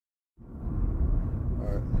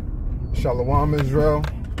Shalawam, Israel.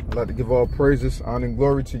 I'd like to give all praises, honor, and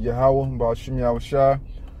glory to YAHAWAH, YAHAWASHI,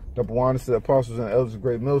 double honor to the apostles and elders of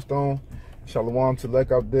Great Millstone. Shalawam to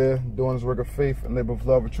Lek out there, doing his work of faith and labor of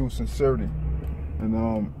love and true sincerity. And,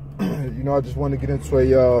 you know, I just want to get into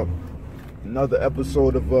another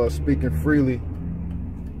episode of Speaking Freely,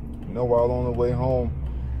 you know, while on the way home.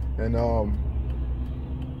 And,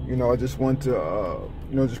 you know, I just want to,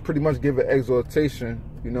 you know, just pretty much give an exhortation,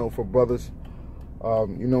 you know, for brothers.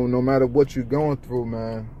 You know, no matter what you're going through,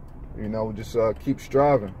 man, you know, just keep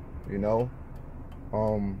striving, you know.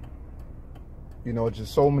 You know,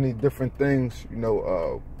 just so many different things, you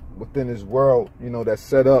know, within this world, you know, that's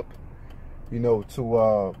set up, you know,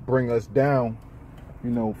 to bring us down, you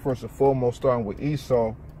know, first and foremost, starting with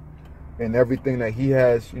Esau and everything that he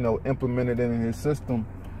has, you know, implemented in his system,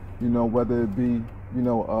 you know, whether it be, you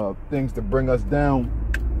know, things to bring us down,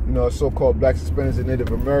 you know, so-called blacks, Hispanics, and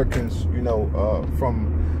Native Americans, you know,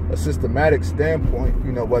 from a systematic standpoint,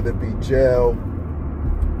 you know, whether it be jail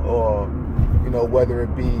or, you know, whether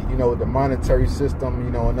it be, you know, the monetary system,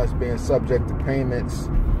 you know, and us being subject to payments,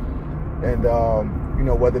 and, you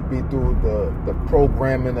know, whether it be through the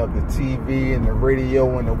programming of the TV and the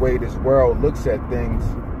radio and the way this world looks at things,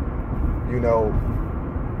 you know,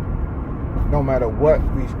 no matter what,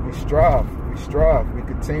 we strive, we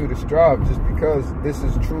continue to strive, just because this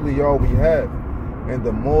is truly all we have. And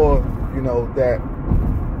the more, you know, that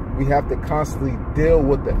we have to constantly deal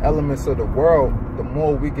with the elements of the world, the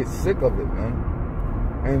more we get sick of it, man.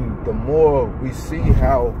 And the more we see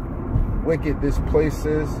how wicked this place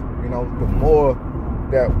is, you know, the more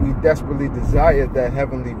that we desperately desire that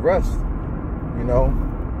heavenly rest, you know.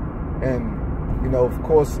 And, you know, of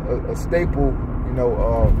course, a staple, you know,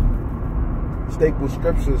 staple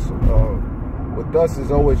scriptures with us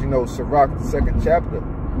is always, you know, Sirach, the 2nd chapter.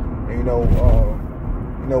 And, you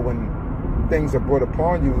know, when things are brought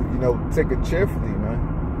upon you, you know, take it cheerfully, man.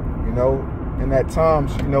 You know, and at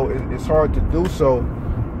times, you know, it's hard to do so,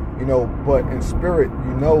 you know, but in spirit,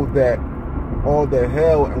 you know that all the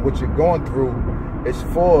hell and what you're going through is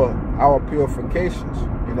for our purifications,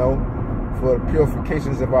 you know, for the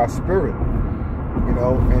purifications of our spirit, you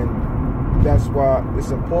know. And that's why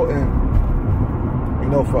it's important, you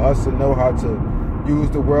know, for us to know how to use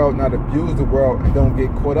the world, not abuse the world, and don't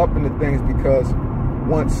get caught up in the things, because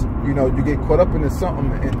once, you know, you get caught up into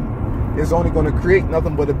something, and it's only going to create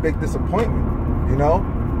nothing but a big disappointment, you know.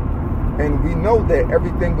 And we know that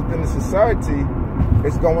everything within the society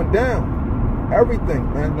is going down. Everything,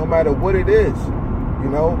 man, no matter what it is, you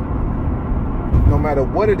know, no matter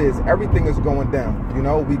what it is, everything is going down. You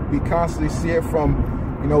know, we constantly see it from,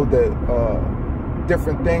 you know, the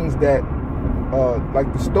different things that,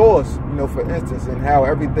 like the stores, you know, for instance, and how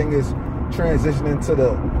everything is transitioning to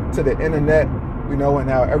the internet, you know, and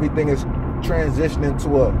how everything is transitioning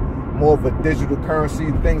to a more of a digital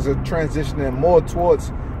currency. Things are transitioning more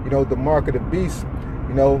towards, you know, the mark of the beast,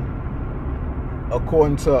 you know,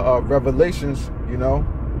 according to Revelations, you know,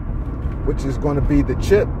 which is going to be the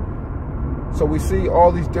chip. So we see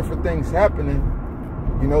all these different things happening,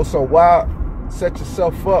 you know. So why set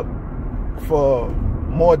yourself up for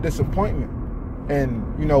more disappointment? And,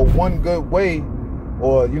 you know, one good way,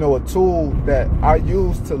 or, you know, a tool that I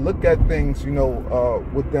use to look at things, you know,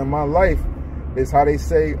 within my life, is how they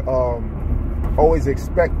say, always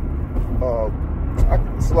expect,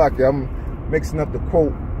 it's like I'm mixing up the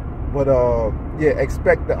quote, but yeah,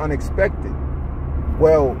 expect the unexpected.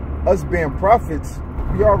 Well, us being prophets,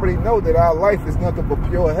 we already know that our life is nothing but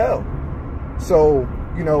pure hell. So,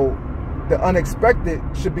 you know, the unexpected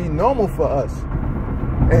should be normal for us.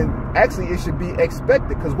 And actually, it should be expected,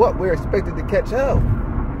 because what? We're expected to catch hell.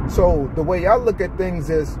 So the way I look at things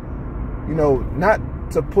is, you know, not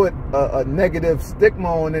to put a negative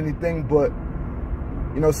stigma on anything, but,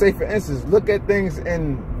 you know, say for instance, look at things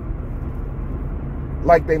in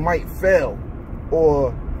like they might fail,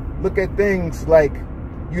 or look at things like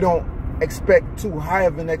you don't expect too high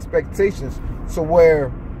of an expectations. So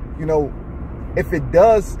where, you know, if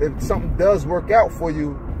something does work out for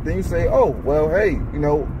you, then you say, oh, well, hey, you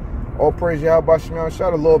know, all praise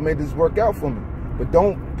YAHAWASHI, the Lord made this work out for me. But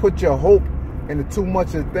don't put your hope into too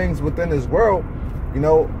much of things within this world, you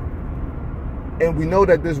know. And we know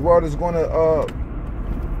that this world is going to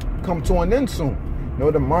come to an end soon. You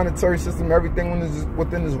know, the monetary system, everything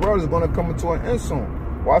within this world is going to come to an end soon.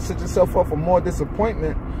 Why set yourself up for more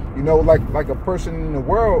disappointment, you know, like a person in the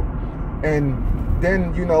world, and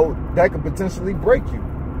then, you know, that could potentially break you.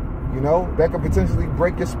 You know, that could potentially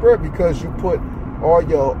break your spirit, because you put all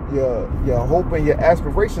your hope and your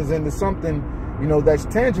aspirations into something, you know, that's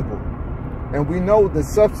tangible. And we know the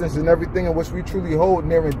substance and everything in which we truly hold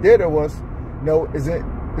near and dear to us, you know,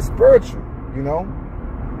 is spiritual, you know.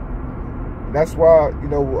 That's why, you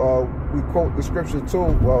know, we quote the scripture too.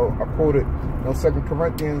 Well, I quoted, you know, 2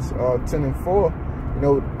 Corinthians 10 and 4. You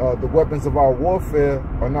know, the weapons of our warfare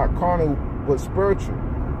are not carnal, but spiritual.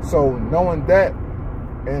 So knowing that,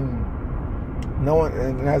 and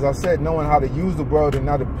as I said, knowing how to use the world and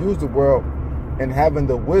not abuse the world, and having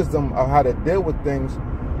the wisdom of how to deal with things,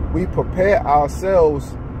 we prepare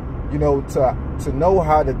ourselves, you know, to know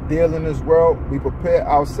how to deal in this world. We prepare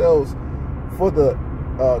ourselves for the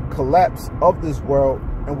collapse of this world,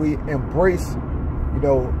 and we embrace, you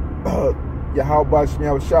know,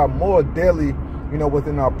 YAHAWASHI more daily, you know,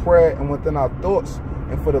 within our prayer and within our thoughts,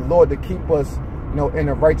 and for the Lord to keep us, you know, in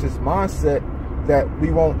a righteous mindset, that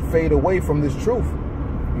we won't fade away from this truth,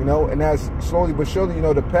 you know. And as slowly but surely, you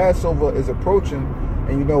know, the Passover is approaching,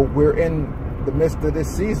 and, you know, we're in the midst of this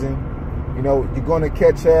season. You know, you're going to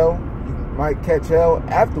catch hell. You might catch hell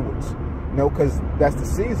afterwards, you know, because that's the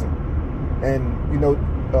season. And, you know,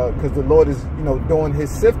 because the Lord is, you know, doing his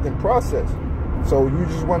sifting process. So you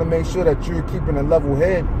just want to make sure that you're keeping a level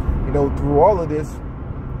head, you know, through all of this,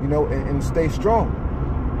 you know, and stay strong.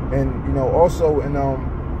 And, you know, also in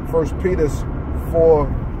 1 Peter 4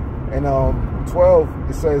 and 12,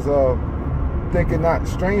 it says, thinking not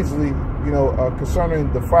strangely, you know,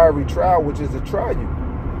 concerning the fiery trial, which is to try you.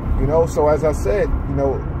 You know, so as I said, you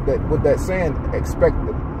know, that with that saying, expect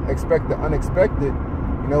the unexpected.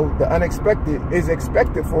 You know, the unexpected is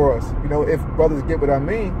expected for us, you know, if brothers get what I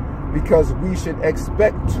mean, because we should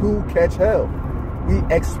expect to catch hell. We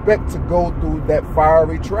expect to go through that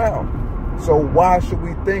fiery trial. So why should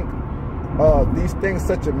we think these things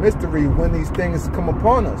such a mystery when these things come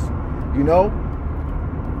upon us? You know,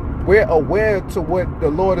 we're aware to what the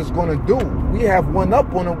Lord is going to do. We have one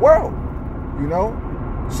up on the world, you know.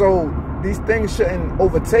 So these things shouldn't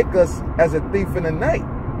overtake us as a thief in the night,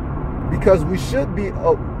 because we should be, you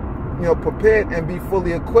know, prepared and be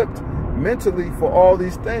fully equipped mentally for all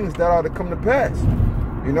these things that are to come to pass.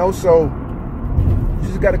 You know, so you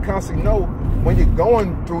just got to constantly know when you're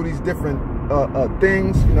going through these different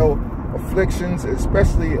things, you know, afflictions,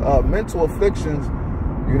 especially mental afflictions,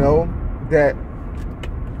 you know, that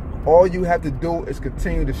all you have to do is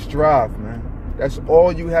continue to strive, man. That's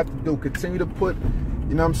all you have to do. Continue to put,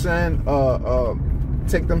 you know what I'm saying,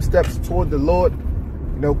 take them steps toward the Lord.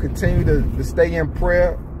 You know, continue to stay in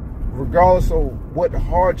prayer, regardless of what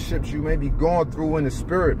hardships you may be going through in the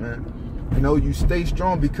spirit, man. You know, you stay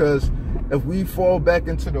strong, because if we fall back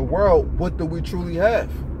into the world, what do we truly have?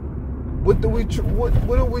 What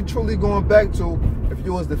are we truly going back to if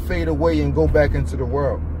you was to fade away and go back into the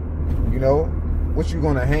world? You know, what you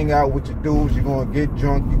gonna hang out with your dudes? You're gonna get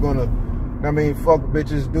drunk? You're gonna, I mean, fuck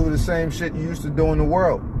bitches, do the same shit you used to do in the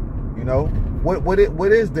world? You know, what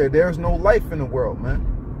is there? There's no life in the world, man.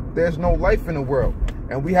 There's no life in the world,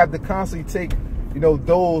 and we have to constantly take, you know,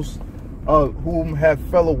 those whom have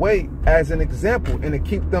fell away as an example, and to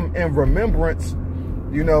keep them in remembrance,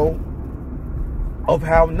 you know, of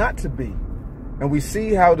how not to be. And we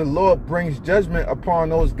see how the Lord brings judgment upon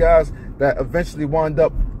those guys that eventually wind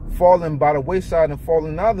up falling by the wayside and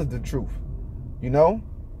falling out of the truth, you know.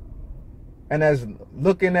 And as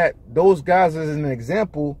looking at those guys as an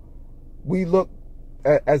example, we look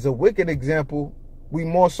at, as a wicked example, we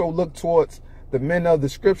more so look towards the men of the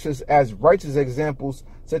scriptures as righteous examples,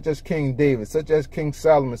 such as King David, such as King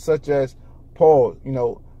Solomon, such as Paul, you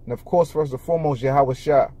know, and of course, first and foremost,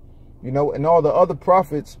 YAHAWASHI, you know, and all the other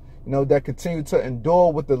prophets, you know, that continue to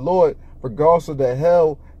endure with the Lord, regardless of the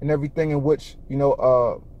hell and everything in which, you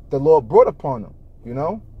know, the Lord brought upon them, you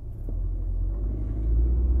know.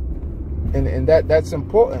 And that's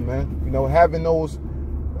important, man. You know, having those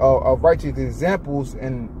righteous examples,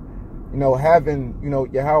 and, you know, having, you know,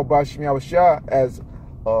 YAHAWASHI as,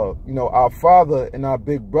 you know, our father and our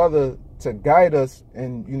big brother to guide us,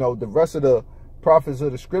 and, you know, the rest of the prophets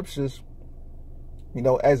of the scriptures, you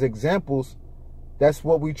know, as examples. That's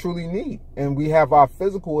what we truly need. And we have our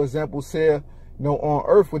physical examples here, you know, on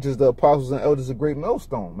earth, which is the apostles and elders of Great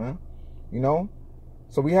Millstone, man. You know,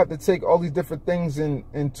 so we have to take all these different things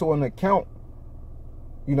into an account,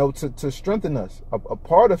 you know, to strengthen us, a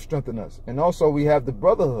part of strengthen us. And also we have the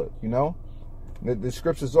brotherhood, you know. The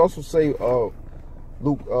scriptures also say,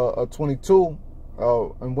 Luke 22,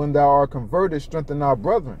 and when thou art converted, strengthen our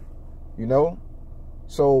brethren, you know.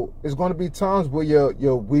 So it's going to be times where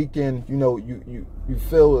you're weak, and, you know, you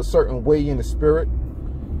feel a certain way in the spirit,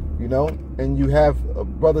 you know, and you have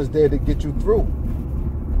brothers there to get you through.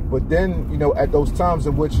 But then, you know, at those times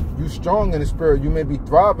in which you're strong in the spirit, you may be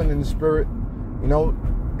thriving in the spirit, you know,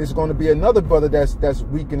 it's going to be another brother that's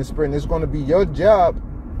weak in the spirit, and it's going to be your job,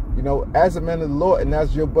 you know, as a man of the Lord and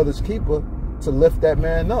as your brother's keeper, to lift that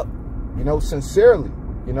man up, you know, sincerely,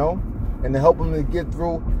 you know, and to help him to get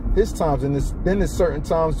through his times. And then there's certain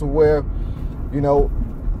times to where, you know,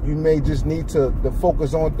 you may just need to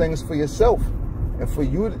focus on things for yourself and for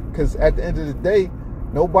you, because at the end of the day,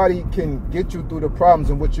 nobody can get you through the problems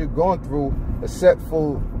and what you're going through except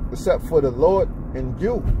for the Lord and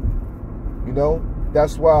you. You know,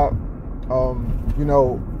 that's why, you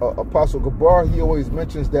know, Apostle Gabar, he always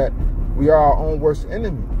mentions that we are our own worst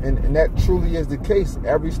enemy. And that truly is the case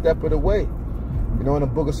every step of the way. You know, in the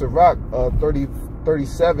book of Sirach,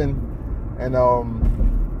 37, and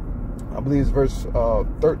I believe it's verse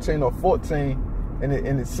 13 or 14, and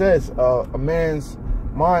it says, a man's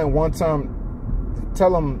mind one time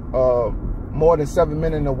tell him more than 7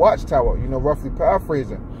 men in the watchtower, you know, roughly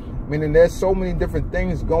paraphrasing. Meaning there's so many different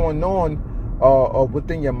things going on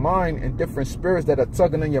within your mind, and different spirits that are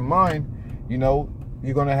tugging on your mind. You know,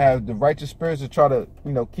 you're going to have the righteous spirits to try to,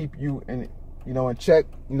 you know, keep you in, you know, in check,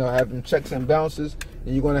 you know, having checks and balances.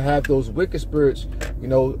 And you're going to have those wicked spirits, you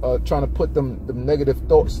know, trying to put them negative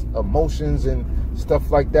thoughts, emotions, and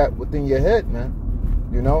stuff like that within your head, man.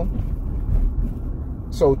 You know?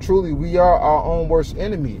 So truly, we are our own worst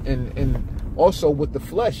enemy. And also with the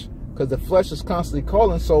flesh, because the flesh is constantly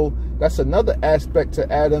calling. So that's another aspect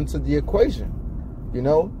to add into the equation, you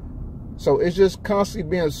know? So it's just constantly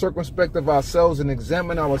being circumspect of ourselves and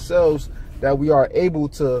examine ourselves, that we are able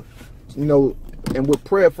to, you know, and with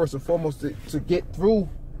prayer, first and foremost, to get through,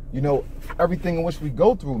 you know, everything in which we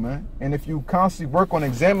go through, man. And if you constantly work on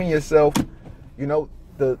examining yourself, you know,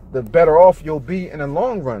 the better off you'll be in the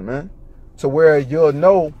long run, man. To where you'll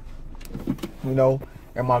know, you know,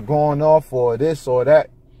 am I going off or this or that?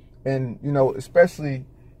 And, you know, especially,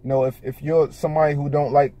 you know, if you're somebody who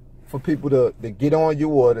don't like for people to get on you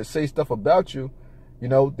or to say stuff about you, you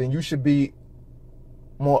know, then you should be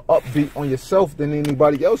more upbeat on yourself than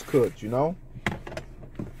anybody else could, you know?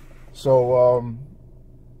 So,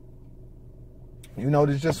 you know,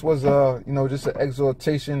 this just was, you know, just an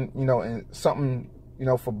exhortation, you know, and something, you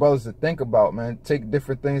know, for brothers to think about, man. Take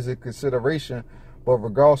different things into consideration, but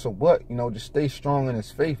regardless of what, you know, just stay strong in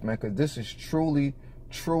his faith, man, because this is truly,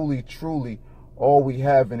 truly, truly all we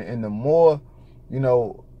have. And the more, you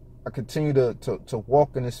know, I continue to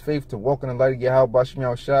walk in his faith, to walk in the light of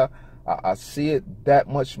YAHAWASHI, I see it that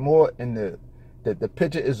much more, and the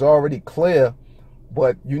picture is already clear.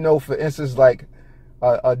 But, you know, for instance, like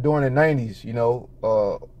during the 90s, you know,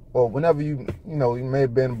 or whenever you know, you may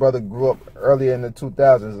have been, brother grew up earlier in the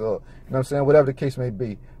 2000s, or, you know what I'm saying, whatever the case may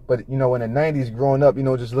be. But, you know, in the 90s, growing up, you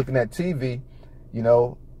know, just looking at TV, you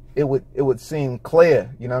know, it would seem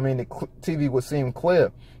clear, you know what I mean? The TV would seem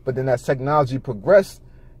clear. But then as technology progressed,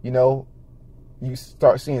 you know, you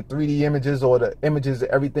start seeing 3D images, or the images of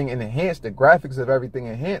everything enhanced, the graphics of everything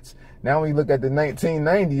enhanced. Now when you look at the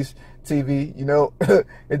 1990s TV, you know,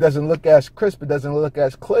 it doesn't look as crisp, it doesn't look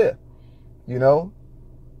as clear, you know?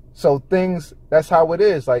 So things, that's how it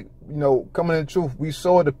is. Like, you know, coming in truth, we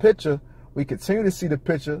saw the picture, we continue to see the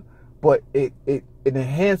picture, but it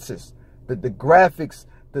enhances the graphics,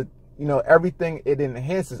 you know, everything. It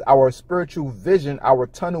enhances our spiritual vision, our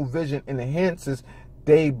tunnel vision enhances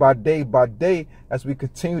day by day by day as we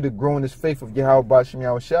continue to grow in this faith of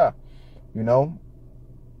YAHAWASHI, you know.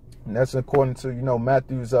 And that's according to, you know,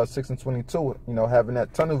 Matthews 6:22, you know, having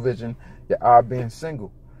that tunnel vision, your eye being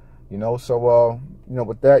single, you know. So, you know,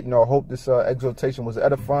 with that, you know, I hope this exhortation was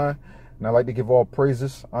edifying. And I'd like to give all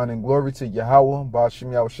praises, honor, and glory to Yahawah,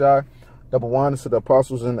 Ba'ashim Yahushai, double honors to the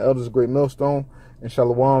apostles and the elders of Great Millstone, and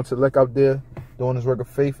Shalawam to the elect out there doing his work of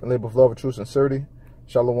faith and labor of love and true sincerity.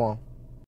 Shalawam.